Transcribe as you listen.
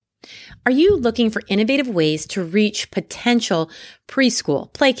Are you looking for innovative ways to reach potential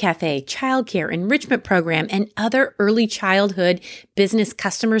preschool, play cafe, childcare, enrichment program, and other early childhood business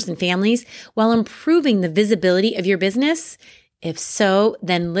customers and families while improving the visibility of your business? If so,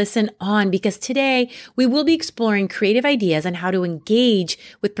 then listen on, because today we will be exploring creative ideas on how to engage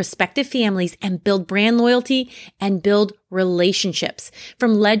with prospective families and build brand loyalty and build relationships,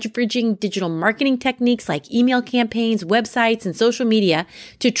 from leveraging digital marketing techniques like email campaigns, websites, and social media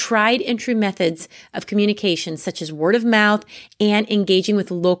to tried and true methods of communication such as word of mouth and engaging with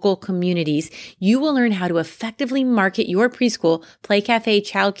local communities. You will learn how to effectively market your preschool, play cafe,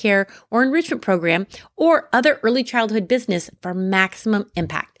 childcare, or enrichment program, or other early childhood business for maximum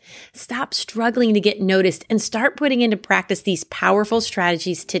impact. Stop struggling to get noticed and start putting into practice these powerful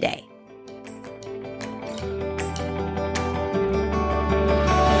strategies today.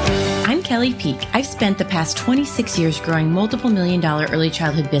 I'm Kelly Peak. I've spent the past 26 years growing multiple million-dollar early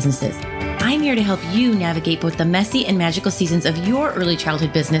childhood businesses. I'm here to help you navigate both the messy and magical seasons of your early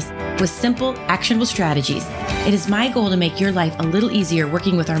childhood business with simple, actionable strategies. It is my goal to make your life a little easier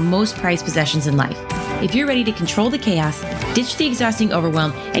working with our most prized possessions in life. If you're ready to control the chaos, ditch the exhausting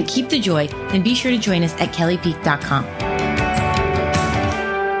overwhelm, and keep the joy, then be sure to join us at kellypeak.com.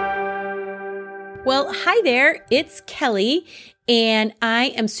 Well, hi there. It's Kelly, and I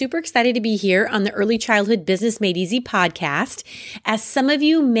am super excited to be here on the Early Childhood Business Made Easy podcast. As some of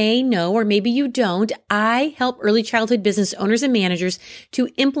you may know, or maybe you don't, I help early childhood business owners and managers to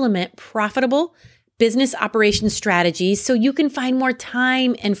implement profitable business operations strategies so you can find more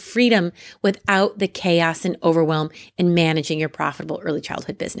time and freedom without the chaos and overwhelm in managing your profitable early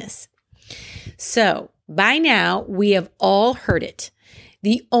childhood business. So by now, we have all heard it.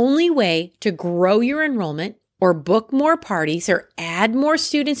 The only way to grow your enrollment or book more parties or add more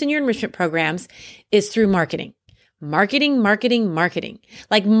students in your enrichment programs is through marketing. Marketing.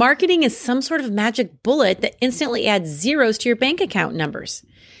 Like marketing is some sort of magic bullet that instantly adds zeros to your bank account numbers.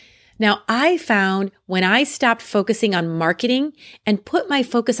 Now, I found when I stopped focusing on marketing and put my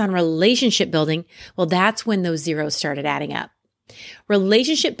focus on relationship building, well, that's when those zeros started adding up.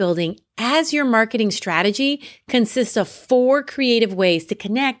 Relationship building as your marketing strategy consists of 4 creative ways to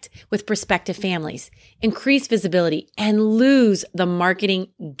connect with prospective families, increase visibility, and lose the marketing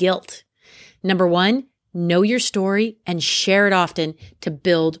guilt. Number 1, know your story and share it often to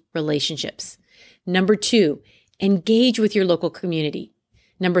build relationships. Number 2, engage with your local community.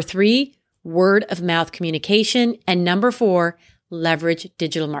 Number 3, word of mouth communication. And number 4, leverage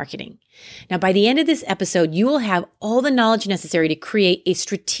digital marketing. Now, by the end of this episode, you will have all the knowledge necessary to create a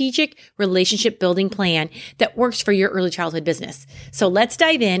strategic relationship building plan that works for your early childhood business. So let's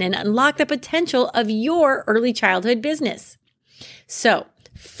dive in and unlock the potential of your early childhood business. So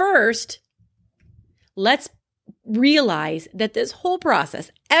first, let's realize that this whole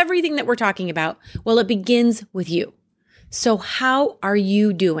process, everything that we're talking about, well, it begins with you. So how are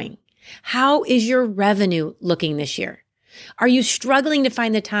you doing? How is your revenue looking this year? Are you struggling to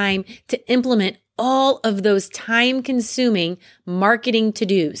find the time to implement all of those time-consuming marketing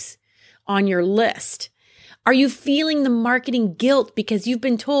to-dos on your list? Are you feeling the marketing guilt because you've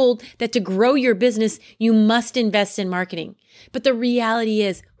been told that to grow your business, you must invest in marketing? But the reality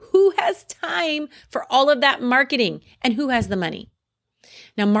is, who has time for all of that marketing and who has the money?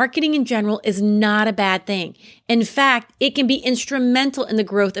 Now, marketing in general is not a bad thing. In fact, it can be instrumental in the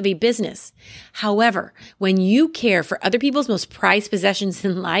growth of a business. However, when you care for other people's most prized possessions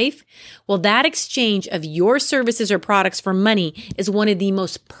in life, well, that exchange of your services or products for money is one of the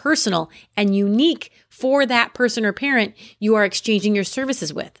most personal and unique for that person or parent you are exchanging your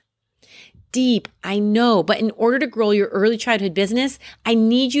services with. Deep, I know, but in order to grow your early childhood business, I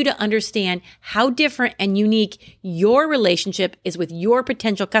need you to understand how different and unique your relationship is with your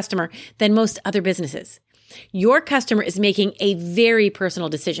potential customer than most other businesses. Your customer is making a very personal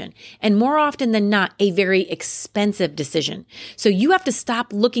decision, and more often than not, a very expensive decision. So you have to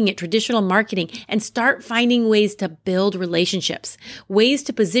stop looking at traditional marketing and start finding ways to build relationships, ways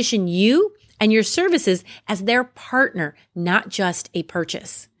to position you and your services as their partner, not just a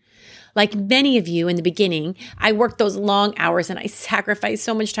purchase. Like many of you in the beginning, I worked those long hours and I sacrificed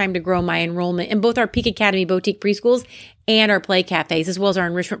so much time to grow my enrollment in both our Peak Academy boutique preschools and our play cafes, as well as our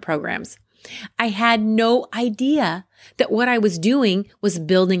enrichment programs. I had no idea that what I was doing was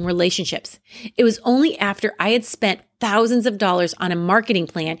building relationships. It was only after I had spent thousands of dollars on a marketing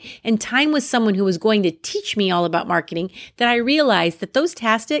plan and time with someone who was going to teach me all about marketing that I realized that those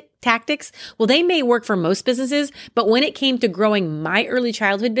tactics, well, they may work for most businesses, but when it came to growing my early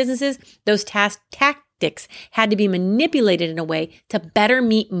childhood businesses, those tactics had to be manipulated in a way to better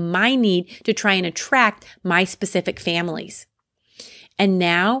meet my need to try and attract my specific families. And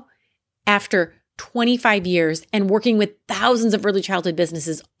now, After 25 years and working with thousands of early childhood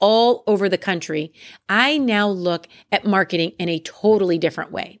businesses all over the country, I now look at marketing in a totally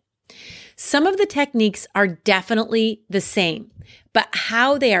different way. Some of the techniques are definitely the same, but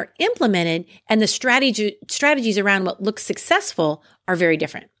how they are implemented and the strategies around what looks successful are very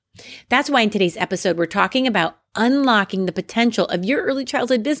different. That's why in today's episode, we're talking about unlocking the potential of your early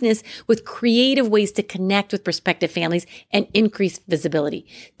childhood business with creative ways to connect with prospective families and increase visibility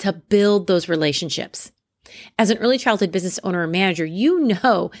to build those relationships. As an early childhood business owner or manager, you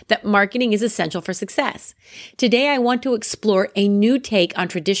know that marketing is essential for success. Today, I want to explore a new take on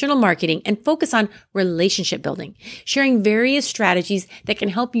traditional marketing and focus on relationship building, sharing various strategies that can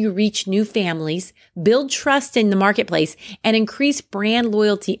help you reach new families, build trust in the marketplace, and increase brand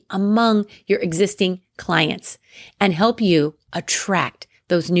loyalty among your existing clients, and help you attract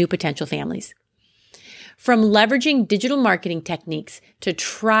those new potential families. From leveraging digital marketing techniques to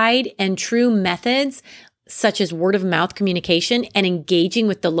tried and true methods, such as word of mouth communication and engaging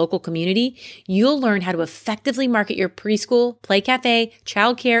with the local community, you'll learn how to effectively market your preschool, play cafe,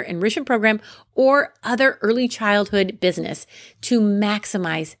 childcare, enrichment program, or other early childhood business to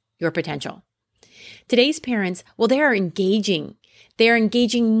maximize your potential. Today's parents, they are engaging. They are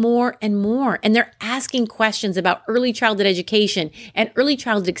engaging more and more, and they're asking questions about early childhood education and early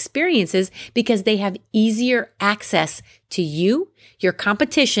childhood experiences because they have easier access to you, your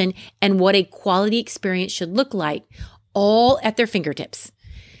competition, and what a quality experience should look like, all at their fingertips.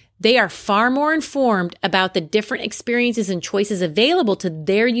 They are far more informed about the different experiences and choices available to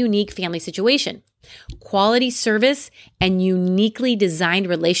their unique family situation. Quality service and uniquely designed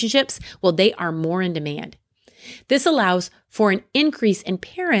relationships, they are more in demand. This allows for an increase in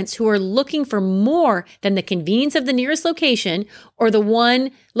parents who are looking for more than the convenience of the nearest location or the one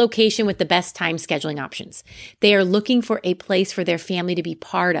location with the best time scheduling options. They are looking for a place for their family to be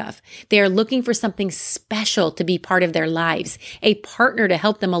part of. They are looking for something special to be part of their lives, a partner to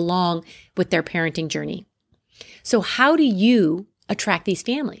help them along with their parenting journey. So how do you attract these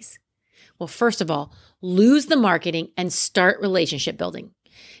families? Well, first of all, lose the marketing and start relationship building.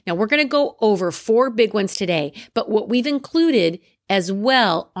 Now, we're going to go over 4 big ones today, but what we've included as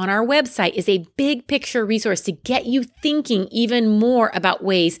well on our website is a big picture resource to get you thinking even more about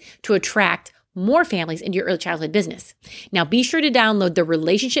ways to attract more families into your early childhood business. Now, be sure to download the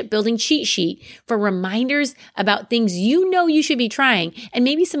relationship building cheat sheet for reminders about things you know you should be trying and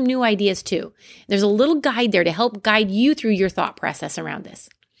maybe some new ideas too. There's a little guide there to help guide you through your thought process around this.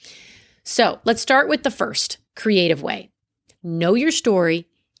 So let's start with the first creative way. Know your story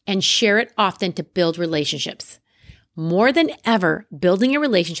and share it often to build relationships. More than ever, building a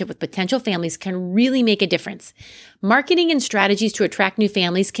relationship with potential families can really make a difference. Marketing and strategies to attract new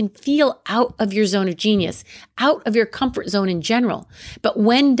families can feel out of your zone of genius, out of your comfort zone in general. But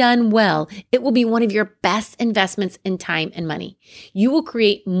when done well, it will be one of your best investments in time and money. You will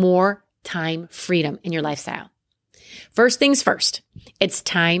create more time freedom in your lifestyle. First things first, it's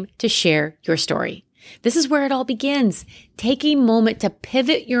time to share your story. This is where it all begins. Take a moment to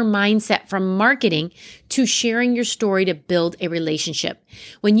pivot your mindset from marketing to sharing your story to build a relationship.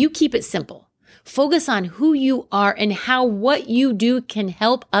 When you keep it simple, focus on who you are and how what you do can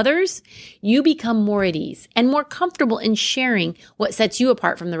help others, you become more at ease and more comfortable in sharing what sets you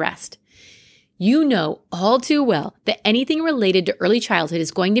apart from the rest. You know all too well that anything related to early childhood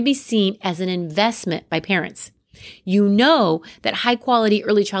is going to be seen as an investment by parents. You know that high quality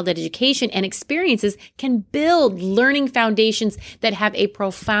early childhood education and experiences can build learning foundations that have a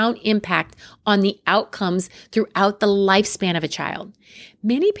profound impact on the outcomes throughout the lifespan of a child.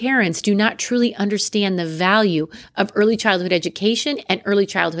 Many parents do not truly understand the value of early childhood education and early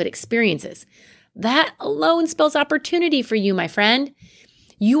childhood experiences. That alone spells opportunity for you, my friend.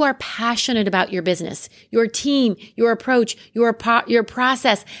 You are passionate about your business, your team, your approach, your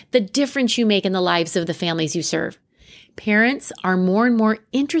process, the difference you make in the lives of the families you serve. Parents are more and more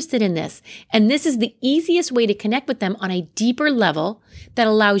interested in this, and this is the easiest way to connect with them on a deeper level that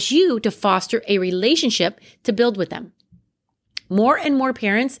allows you to foster a relationship to build with them. More and more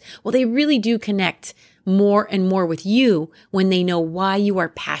parents, they really do connect more and more with you when they know why you are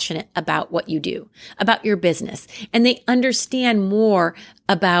passionate about what you do, about your business, and they understand more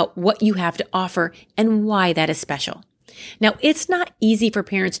about what you have to offer and why that is special. Now, it's not easy for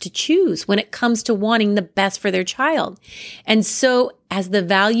parents to choose when it comes to wanting the best for their child. And so as the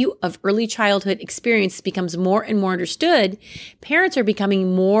value of early childhood experience becomes more and more understood, parents are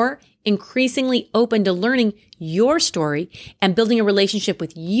becoming more increasingly open to learning your story and building a relationship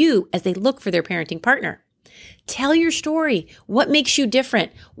with you as they look for their parenting partner. Tell your story. What makes you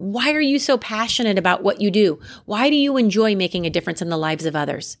different? Why are you so passionate about what you do? Why do you enjoy making a difference in the lives of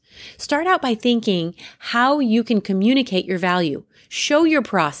others? Start out by thinking how you can communicate your value. Show your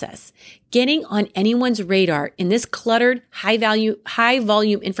process. Getting on anyone's radar in this cluttered, high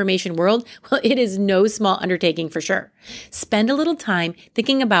volume information world, well, it is no small undertaking for sure. Spend a little time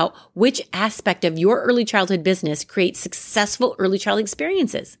thinking about which aspect of your early childhood business creates successful early child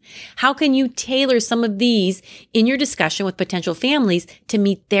experiences. How can you tailor some of these in your discussion with potential families to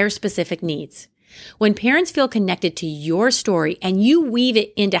meet their specific needs? When parents feel connected to your story and you weave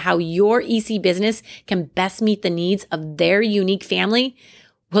it into how your EC business can best meet the needs of their unique family,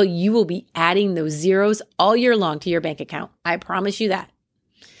 well, you will be adding those zeros all year long to your bank account. I promise you that.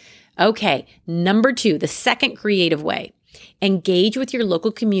 Okay, number 2, the second creative way. Engage with your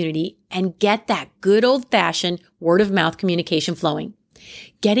local community and get that good old-fashioned word-of-mouth communication flowing.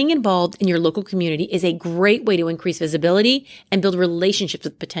 Getting involved in your local community is a great way to increase visibility and build relationships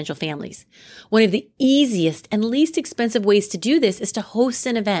with potential families. One of the easiest and least expensive ways to do this is to host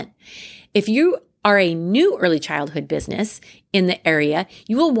an event. If you are a new early childhood business in the area,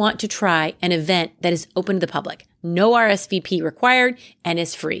 you will want to try an event that is open to the public. No RSVP required and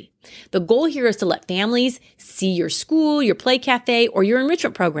is free. The goal here is to let families see your school, your play cafe, or your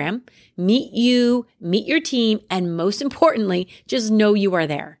enrichment program, meet you, meet your team, and most importantly, just know you are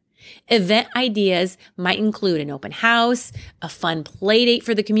there. Event ideas might include an open house, a fun play date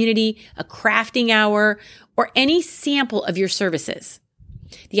for the community, a crafting hour, or any sample of your services.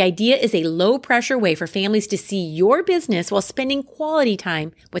 The idea is a low-pressure way for families to see your business while spending quality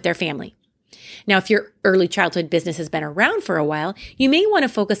time with their family. Now, if your early childhood business has been around for a while, you may want to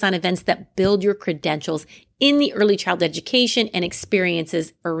focus on events that build your credentials in the early child education and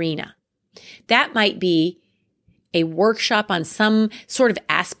experiences arena. That might be a workshop on some sort of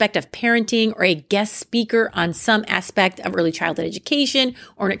aspect of parenting, or a guest speaker on some aspect of early childhood education,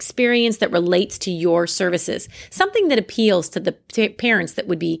 or an experience that relates to your services. Something that appeals to the parents that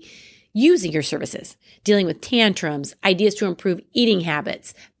would be using your services, dealing with tantrums, ideas to improve eating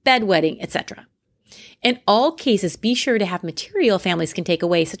habits, bedwetting, etc. In all cases, be sure to have material families can take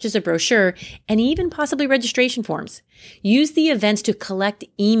away, such as a brochure and even possibly registration forms. Use the events to collect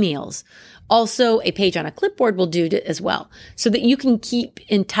emails. Also, a page on a clipboard will do as well, so that you can keep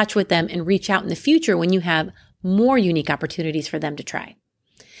in touch with them and reach out in the future when you have more unique opportunities for them to try.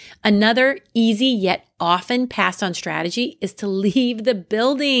 Another easy yet often passed on strategy is to leave the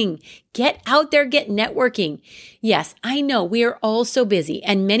building. Get out there, get networking. Yes, I know we are all so busy,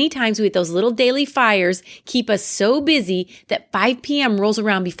 and many times with those little daily fires keep us so busy that 5 p.m. rolls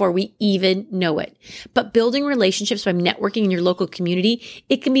around before we even know it. But building relationships by networking in your local community,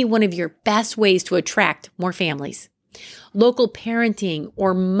 it can be one of your best ways to attract more families. Local parenting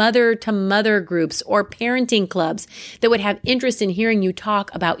or mother-to-mother groups or parenting clubs that would have interest in hearing you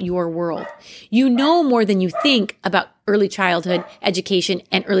talk about your world. You know more than you think about early childhood education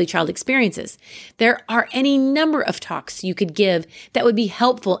and early child experiences. There are any number of talks you could give that would be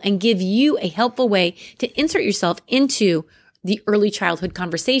helpful and give you a helpful way to insert yourself into the early childhood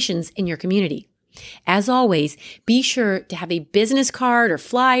conversations in your community. As always, be sure to have a business card or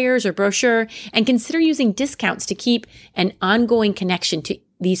flyers or brochure, and consider using discounts to keep an ongoing connection to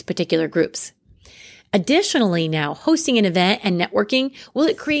these particular groups. Additionally, now, hosting an event and networking, well,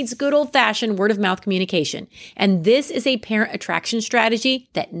 it creates good old-fashioned word-of-mouth communication. And this is a parent attraction strategy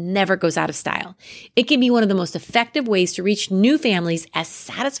that never goes out of style. It can be one of the most effective ways to reach new families, as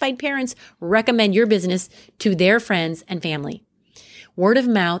satisfied parents recommend your business to their friends and family. Word of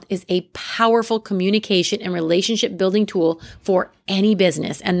mouth is a powerful communication and relationship building tool for any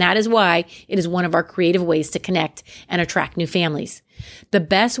business, and that is why it is one of our creative ways to connect and attract new families. The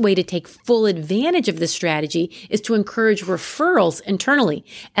best way to take full advantage of this strategy is to encourage referrals internally,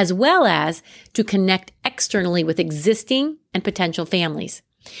 as well as to connect externally with existing and potential families.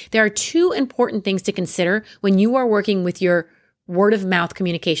 There are 2 important things to consider when you are working with your word of mouth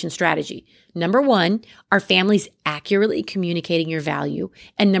communication strategy. Number 1, are families accurately communicating your value?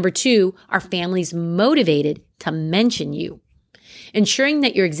 And number 2, are families motivated to mention you? Ensuring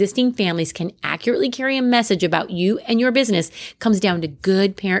that your existing families can accurately carry a message about you and your business comes down to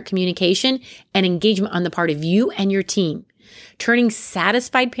good parent communication and engagement on the part of you and your team. Turning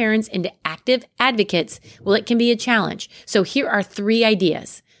satisfied parents into active advocates, well, it can be a challenge. So here are 3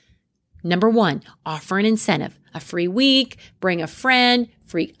 ideas. Number 1, offer an incentive, a free week, bring a friend,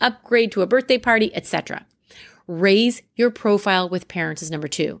 free upgrade to a birthday party, etc. Raise your profile with parents is number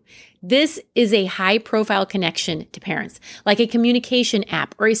 2. This is a high profile connection to parents, like a communication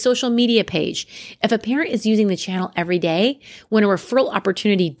app or a social media page. If a parent is using the channel every day, when a referral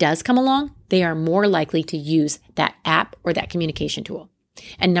opportunity does come along, they are more likely to use that app or that communication tool.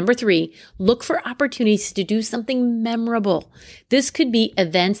 And number 3, look for opportunities to do something memorable. This could be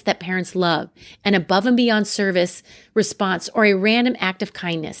events that parents love, an above and beyond service response, or a random act of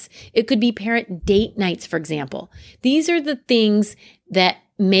kindness. It could be parent date nights, for example. These are the things that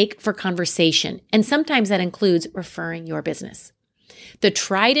make for conversation, and sometimes that includes referring your business. The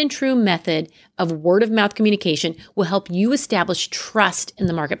tried and true method of word of mouth communication will help you establish trust in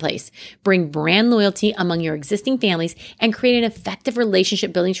the marketplace, bring brand loyalty among your existing families, and create an effective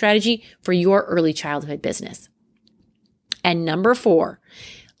relationship building strategy for your early childhood business. And number 4,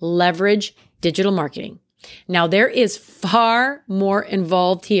 leverage digital marketing. Now, there is far more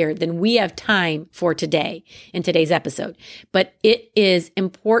involved here than we have time for today in today's episode, but it is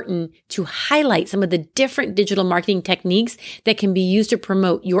important to highlight some of the different digital marketing techniques that can be used to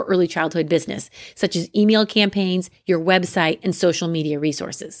promote your early childhood business, such as email campaigns, your website, and social media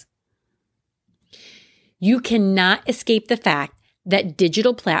resources. You cannot escape the fact that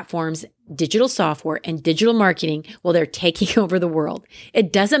digital platforms, digital software, and digital marketing, well, they're taking over the world.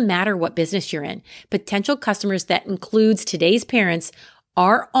 It doesn't matter what business you're in. Potential customers, that includes today's parents,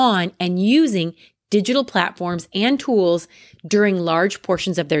 are on and using digital platforms and tools during large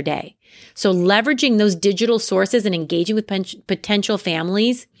portions of their day. So leveraging those digital sources and engaging with potential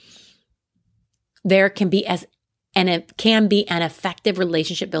families, there can be an effective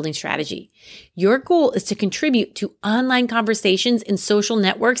relationship building strategy. Your goal is to contribute to online conversations in social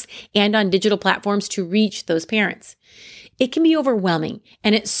networks and on digital platforms to reach those parents. It can be overwhelming,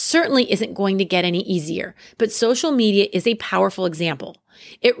 and it certainly isn't going to get any easier, but social media is a powerful example.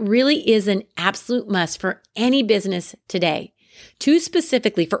 It really is an absolute must for any business today. 2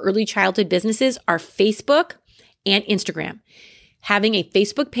 specifically for early childhood businesses are Facebook and Instagram. Having a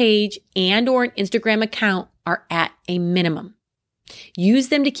Facebook page and or an Instagram account are at a minimum. Use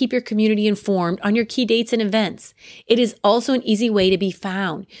them to keep your community informed on your key dates and events. It is also an easy way to be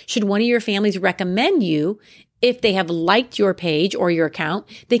found. Should one of your families recommend you, if they have liked your page or your account,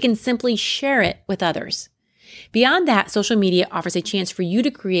 they can simply share it with others. Beyond that, social media offers a chance for you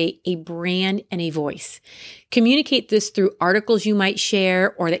to create a brand and a voice. Communicate this through articles you might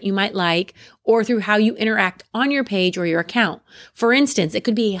share or that you might like, or through how you interact on your page or your account. For instance, it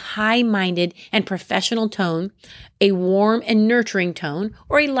could be a high-minded and professional tone, a warm and nurturing tone,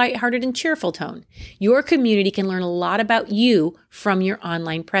 or a lighthearted and cheerful tone. Your community can learn a lot about you from your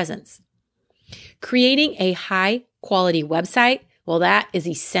online presence. Creating a high-quality website, well, that is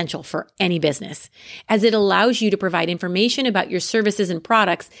essential for any business, as it allows you to provide information about your services and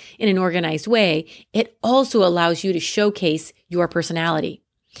products in an organized way. It also allows you to showcase your personality.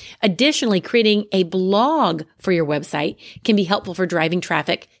 Additionally, creating a blog for your website can be helpful for driving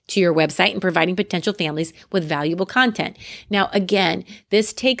traffic to your website and providing potential families with valuable content. Now, again,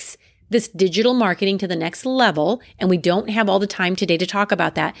 this takes this digital marketing to the next level, and we don't have all the time today to talk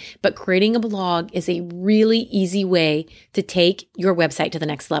about that, but creating a blog is a really easy way to take your website to the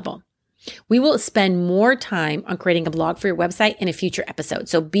next level. We will spend more time on creating a blog for your website in a future episode,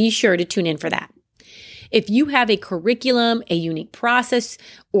 so be sure to tune in for that. If you have a curriculum, a unique process,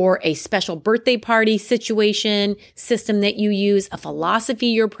 or a special birthday party situation, system that you use, a philosophy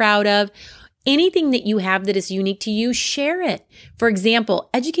you're proud of, anything that you have that is unique to you, share it. For example,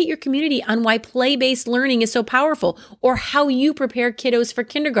 educate your community on why play-based learning is so powerful, or how you prepare kiddos for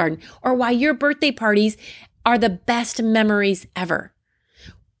kindergarten, or why your birthday parties are the best memories ever.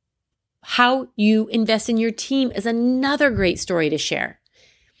 How you invest in your team is another great story to share.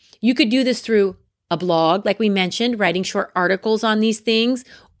 You could do this through a blog, like we mentioned, writing short articles on these things,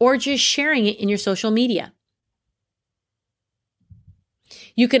 or just sharing it in your social media.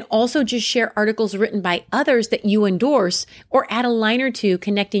 You can also just share articles written by others that you endorse, or add a line or two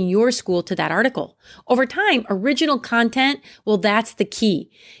connecting your school to that article. Over time, original content, well, that's the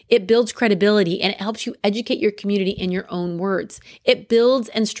key. It builds credibility and it helps you educate your community in your own words. It builds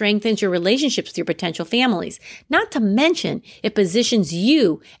and strengthens your relationships with your potential families. Not to mention, it positions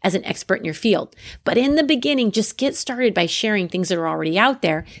you as an expert in your field. But in the beginning, just get started by sharing things that are already out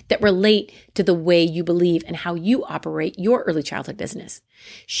there that relate to the way you believe and how you operate your early childhood business.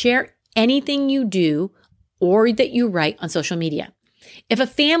 Share anything you do or that you write on social media. If a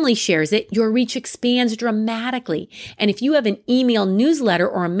family shares it, your reach expands dramatically. And if you have an email newsletter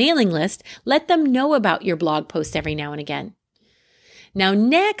or a mailing list, let them know about your blog post every now and again. Now,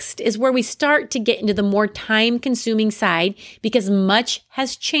 next is where we start to get into the more time-consuming side because much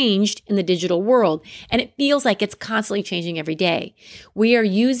has changed in the digital world, and it feels like it's constantly changing every day. We are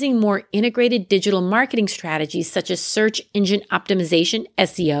using more integrated digital marketing strategies such as search engine optimization,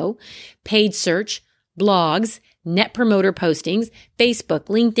 SEO, paid search, blogs, net promoter postings, Facebook,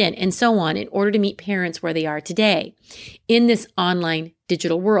 LinkedIn, and so on in order to meet parents where they are today in this online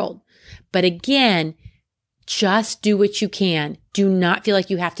digital world. But again, just do what you can. Do not feel like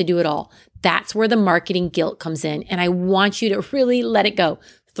you have to do it all. That's where the marketing guilt comes in. And I want you to really let it go.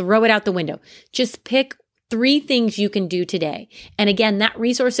 Throw it out the window. Just pick 3 things you can do today. And again, that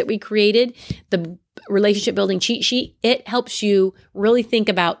resource that we created, the relationship building cheat sheet, it helps you really think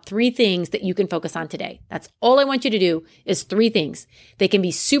about 3 things that you can focus on today. That's all I want you to do is 3 things. They can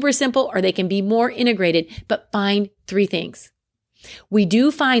be super simple or they can be more integrated, but find 3 things. We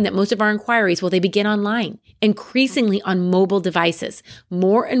do find that most of our inquiries, they begin online, increasingly on mobile devices.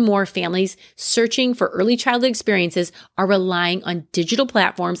 More and more families searching for early childhood experiences are relying on digital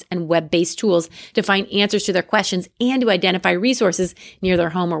platforms and web-based tools to find answers to their questions and to identify resources near their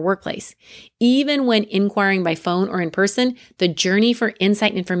home or workplace. Even when inquiring by phone or in person, the journey for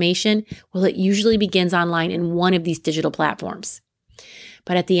insight and information, it usually begins online in one of these digital platforms.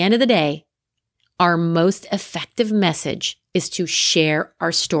 But at the end of the day, our most effective message is to share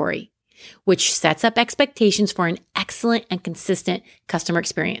our story, which sets up expectations for an excellent and consistent customer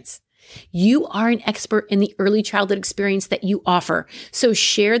experience. You are an expert in the early childhood experience that you offer, so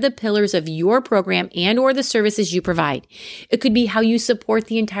share the pillars of your program and or the services you provide. It could be how you support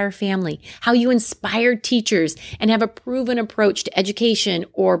the entire family, how you inspire teachers and have a proven approach to education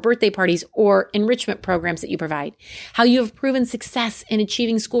or birthday parties or enrichment programs that you provide, how you have proven success in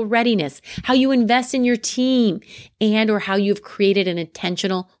achieving school readiness, how you invest in your team, and or how you've created an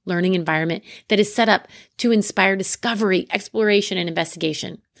intentional learning environment that is set up to inspire discovery, exploration, and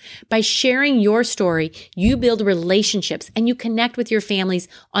investigation. By sharing your story, you build relationships and you connect with your families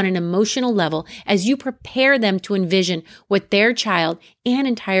on an emotional level as you prepare them to envision what their child and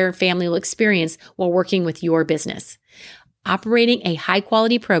entire family will experience while working with your business. Operating a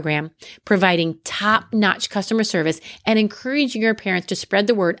high-quality program, providing top-notch customer service, and encouraging your parents to spread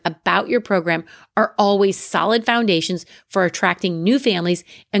the word about your program are always solid foundations for attracting new families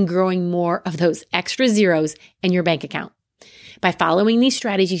and growing more of those extra zeros in your bank account. By following these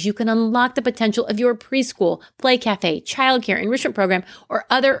strategies, you can unlock the potential of your preschool, play cafe, childcare, enrichment program, or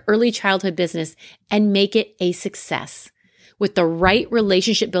other early childhood business and make it a success. With the right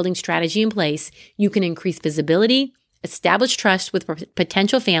relationship building strategy in place, you can increase visibility, establish trust with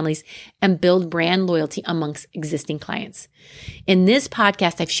potential families, and build brand loyalty amongst existing clients. In this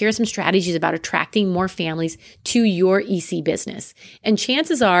podcast, I've shared some strategies about attracting more families to your EC business. And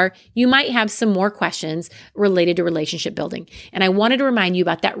chances are you might have some more questions related to relationship building. And I wanted to remind you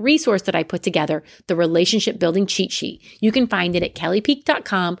about that resource that I put together, the Relationship Building Cheat Sheet. You can find it at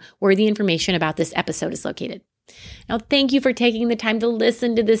kellypeak.com, where the information about this episode is located. Now, thank you for taking the time to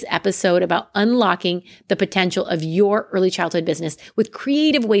listen to this episode about unlocking the potential of your early childhood business with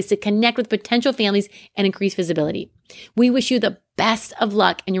creative ways to connect with potential families and increase visibility. We wish you the best of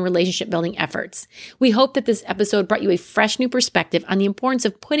luck in your relationship building efforts. We hope that this episode brought you a fresh new perspective on the importance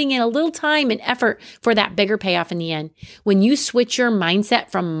of putting in a little time and effort for that bigger payoff in the end. When you switch your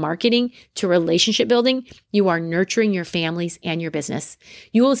mindset from marketing to relationship building, you are nurturing your families and your business.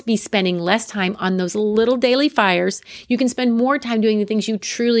 You will be spending less time on those little daily fires. You can spend more time doing the things you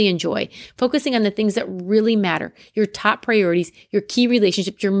truly enjoy, focusing on the things that really matter, your top priorities, your key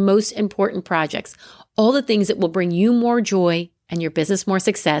relationships, your most important projects, all the things that will bring you more joy and your business more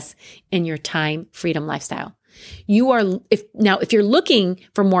success in your time freedom lifestyle. If you're looking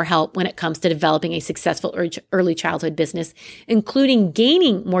for more help when it comes to developing a successful early childhood business, including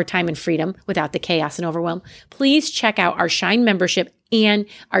gaining more time and freedom without the chaos and overwhelm, please check out our Shine membership and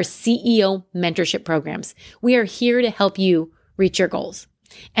our CEO mentorship programs. We are here to help you reach your goals.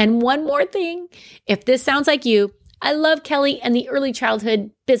 And one more thing, if this sounds like you, I love Kelly and the Early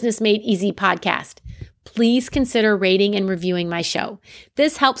Childhood Business Made Easy podcast. Please consider rating and reviewing my show.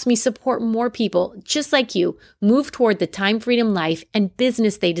 This helps me support more people just like you move toward the time freedom life and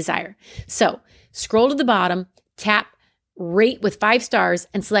business they desire. So scroll to the bottom, tap rate with 5 stars,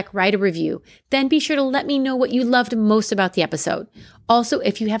 and select write a review. Then be sure to let me know what you loved most about the episode. Also,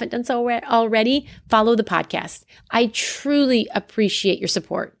 if you haven't done so already, follow the podcast. I truly appreciate your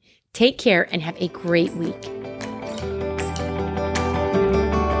support. Take care and have a great week.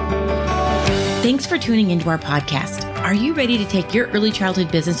 Thanks for tuning into our podcast. Are you ready to take your early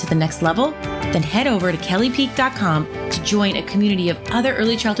childhood business to the next level? Then head over to kellypeak.com to join a community of other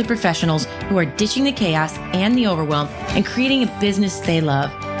early childhood professionals who are ditching the chaos and the overwhelm and creating a business they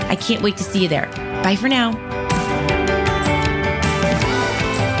love. I can't wait to see you there. Bye for now.